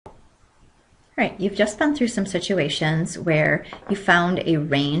Right, you've just been through some situations where you found a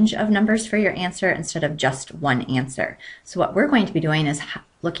range of numbers for your answer instead of just one answer. So what we're going to be doing is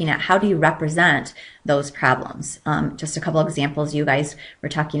looking at how do you represent those problems. Just a couple examples, you guys were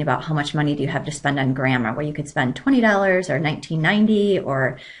talking about how much money do you have to spend on grammar, where you could spend $20 or $19.90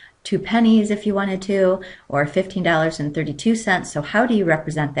 or 2 pennies if you wanted to, or $15.32. So how do you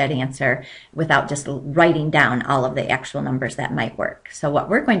represent that answer without just writing down all of the actual numbers that might work? So what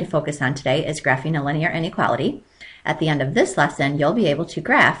we're going to focus on today is graphing a linear inequality. At the end of this lesson, you'll be able to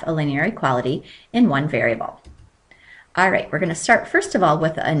graph a linear equality in one variable. All right, we're going to start first of all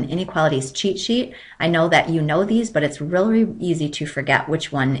with an inequalities cheat sheet. I know that you know these, but it's really easy to forget which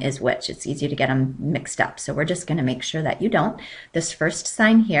one is which. It's easy to get them mixed up. So we're just going to make sure that you don't. This first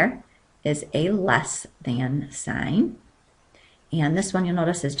sign here is a less than sign. And this one you'll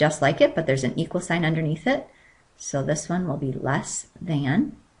notice is just like it, but there's an equal sign underneath it. So this one will be less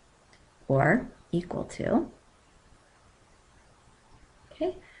than or equal to.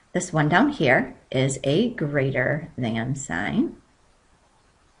 Okay. This one down here is a greater than sign.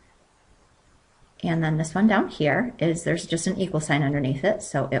 And then this one down here is, there's just an equal sign underneath it,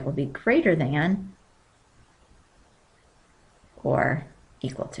 so it will be greater than or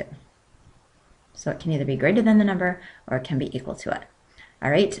equal to. So it can either be greater than the number or it can be equal to it.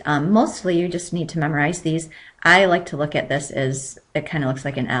 All right, mostly you just need to memorize these. I like to look at this as, it kind of looks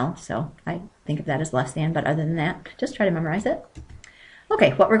like an L, so I think of that as less than, but other than that, just try to memorize it.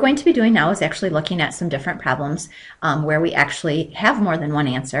 Okay, what we're going to be doing now is actually looking at some different problems where we actually have more than one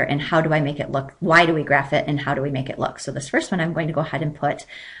answer, and how do I make it look, why do we graph it, and how do we make it look. So this first one I'm going to go ahead and put,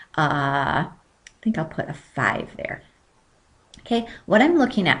 I think I'll put a 5 there. Okay, what I'm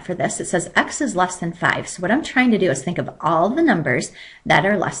looking at for this, it says x is less than 5. So what I'm trying to do is think of all the numbers that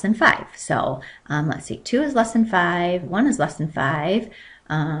are less than 5. So let's see, 2 is less than 5, 1 is less than 5,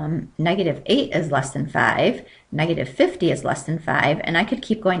 -8 is less than 5, -50 is less than 5, and I could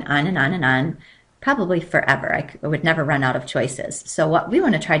keep going on and on and on, probably forever. I would never run out of choices. So what we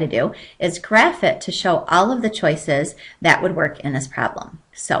want to try to do is graph it to show all of the choices that would work in this problem.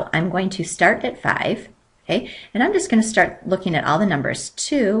 So I'm going to start at 5, okay, and I'm just going to start looking at all the numbers.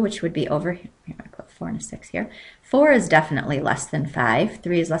 2, which would be over here, I put 4 and a 6 here. 4 is definitely less than 5,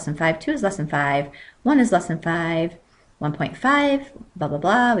 3 is less than 5, 2 is less than 5, 1 is less than 5, 1.5, blah, blah,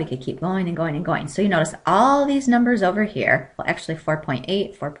 blah. We could keep going and going and going. So you notice all these numbers over here, well, actually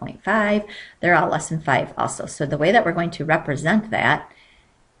 4.8, 4.5, they're all less than 5 also. So the way that we're going to represent that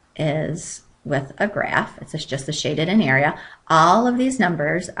is with a graph. It's just a shaded in area. All of these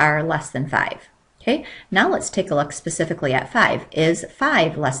numbers are less than 5. Okay, now let's take a look specifically at 5. Is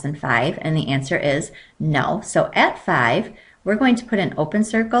 5 less than 5? And the answer is no. So at 5, we're going to put an open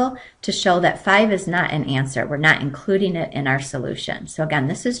circle to show that 5 is not an answer. We're not including it in our solution. So again,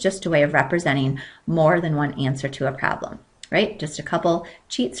 this is just a way of representing more than one answer to a problem, right? Just a couple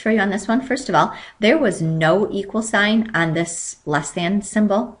cheats for you on this one. First of all, there was no equal sign on this less than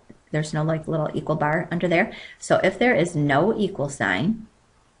symbol. There's no like little equal bar under there. So if there is no equal sign,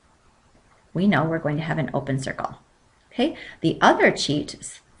 we know we're going to have an open circle. Okay, the other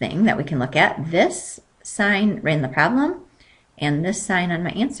cheat thing that we can look at, this sign in the problem and this sign on my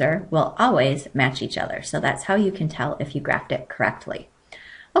answer will always match each other. So that's how you can tell if you graphed it correctly.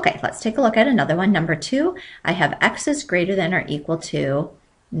 Okay, let's take a look at another one. Number 2, I have x is greater than or equal to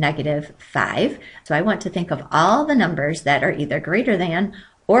 -5. So I want to think of all the numbers that are either greater than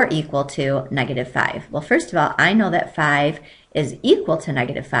or equal to -5. Well, first of all, I know that 5 is equal to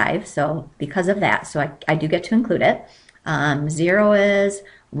 -5, so because of that, so I do get to include it. 0 is,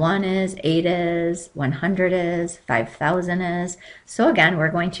 1 is, 8 is, 100 is, 5,000 is. So again, we're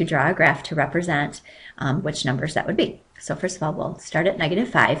going to draw a graph to represent which numbers that would be. So first of all, we'll start at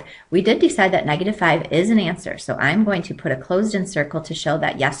 -5. We did decide that -5 is an answer, so I'm going to put a closed-in circle to show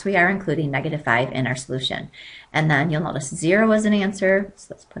that yes, we are including -5 in our solution. And then you'll notice 0 is an answer, so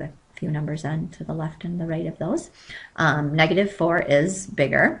let's put a few numbers on to the left and the right of those. -4 is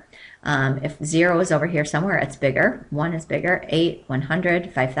bigger. If 0 is over here somewhere, it's bigger. 1 is bigger, 8,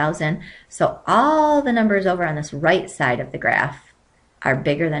 100, 5,000. So all the numbers over on this right side of the graph are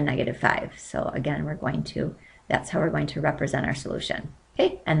bigger than -5. So again, that's how we're going to represent our solution.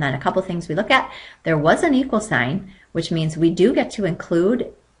 Okay, and then a couple things we look at. There was an equal sign, which means we do get to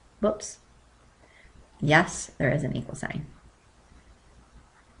include, whoops, yes, there is an equal sign.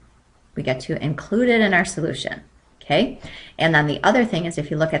 We get to include it in our solution. Okay, and then the other thing is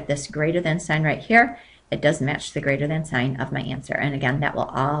if you look at this greater than sign right here, it does match the greater than sign of my answer. And again, that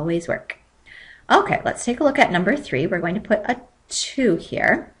will always work. Okay, let's take a look at number 3. We're going to put a 2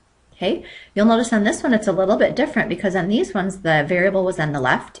 here. Okay, you'll notice on this one it's a little bit different because on these ones the variable was on the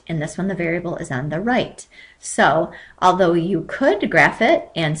left, and this one the variable is on the right. So although you could graph it,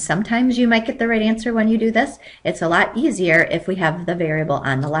 and sometimes you might get the right answer when you do this, it's a lot easier if we have the variable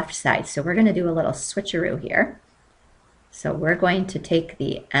on the left side. So we're going to do a little switcheroo here. So we're going to take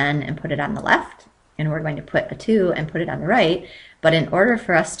the n and put it on the left, and we're going to put a 2 and put it on the right. But in order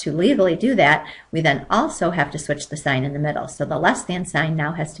for us to legally do that, we then also have to switch the sign in the middle. So the less than sign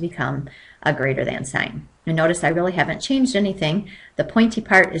now has to become a greater than sign. And notice I really haven't changed anything. The pointy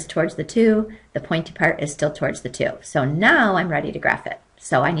part is towards the 2. The pointy part is still towards the 2. So now I'm ready to graph it.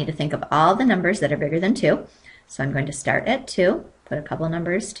 So I need to think of all the numbers that are bigger than 2. So I'm going to start at 2, put a couple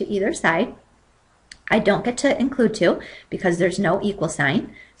numbers to either side. I don't get to include 2 because there's no equal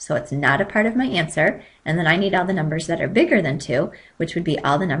sign, so it's not a part of my answer. And then I need all the numbers that are bigger than 2, which would be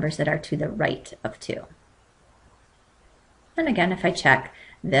all the numbers that are to the right of 2. And again, if I check,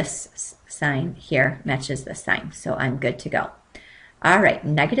 this sign here matches this sign, so I'm good to go. All right,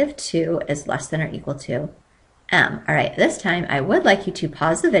 -2 is less than or equal to m. All right, this time I would like you to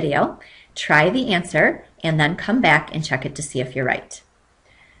pause the video, try the answer, and then come back and check it to see if you're right.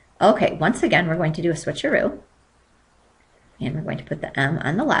 Okay, once again, we're going to do a switcheroo. And we're going to put the m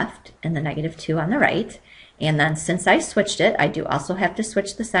on the left and the -2 on the right. And then since I switched it, I do also have to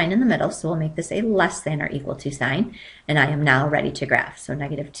switch the sign in the middle. So we'll make this a less than or equal to sign. And I am now ready to graph. So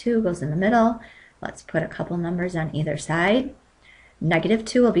 -2 goes in the middle. Let's put a couple numbers on either side.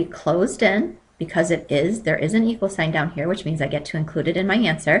 -2 will be closed in because there is an equal sign down here, which means I get to include it in my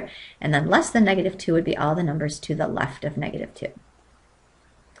answer. And then less than -2 would be all the numbers to the left of -2.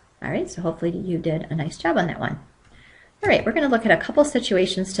 All right, so hopefully you did a nice job on that one. All right, we're going to look at a couple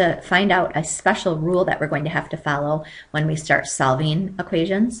situations to find out a special rule that we're going to have to follow when we start solving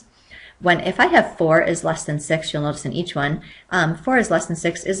equations. If I have 4 is less than 6, you'll notice in each one, 4 is less than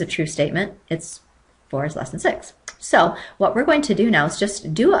 6 is a true statement. It's 4 is less than 6. So what we're going to do now is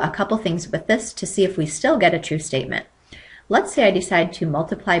just do a couple things with this to see if we still get a true statement. Let's say I decide to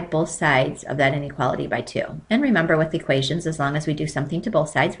multiply both sides of that inequality by 2. And remember with equations, as long as we do something to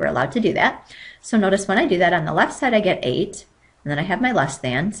both sides, we're allowed to do that. So notice when I do that, on the left side I get 8, and then I have my less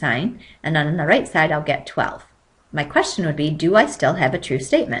than sign, and then on the right side I'll get 12. My question would be, do I still have a true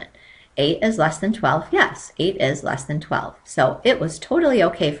statement? 8 is less than 12? Yes, 8 is less than 12. So it was totally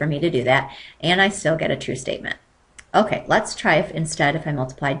okay for me to do that, and I still get a true statement. Okay, let's try if I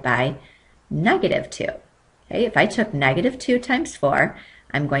multiplied by -2. Okay, if I took -2 times 4,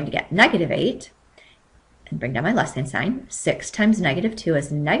 I'm going to get -8, and bring down my less than sign. 6 times -2 is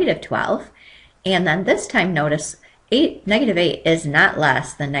 -12, and then this time notice -8 is not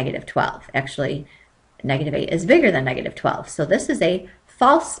less than -12. Actually, -8 is bigger than -12, so this is a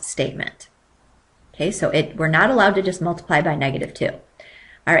false statement. Okay, so we're not allowed to just multiply by -2.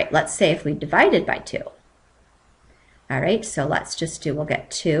 All right, let's say if we divided by 2. All right, so let's just we'll get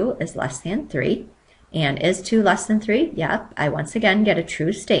 2 is less than 3. And is 2 less than 3? Yep, I once again get a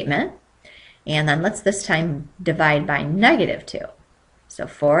true statement. And then let's this time divide by -2. So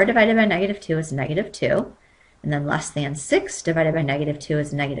 4 divided by -2 is -2. And then less than 6 divided by -2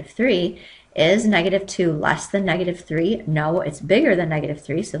 is -3. Is -2 less than -3? No, it's bigger than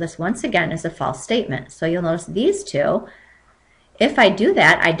 -3. So this once again is a false statement. So you'll notice these two, if I do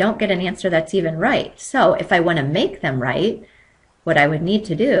that, I don't get an answer that's even right. So if I want to make them right, what I would need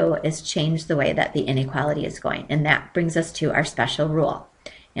to do is change the way that the inequality is going. And that brings us to our special rule.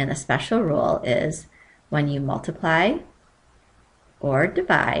 And the special rule is when you multiply or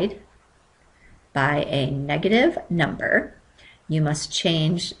divide by a negative number, you must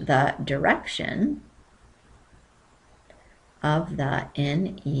change the direction of the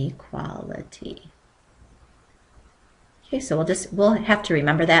inequality. Okay, so we'll have to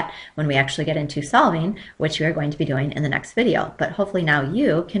remember that when we actually get into solving, which we are going to be doing in the next video. But hopefully now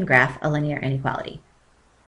you can graph a linear inequality.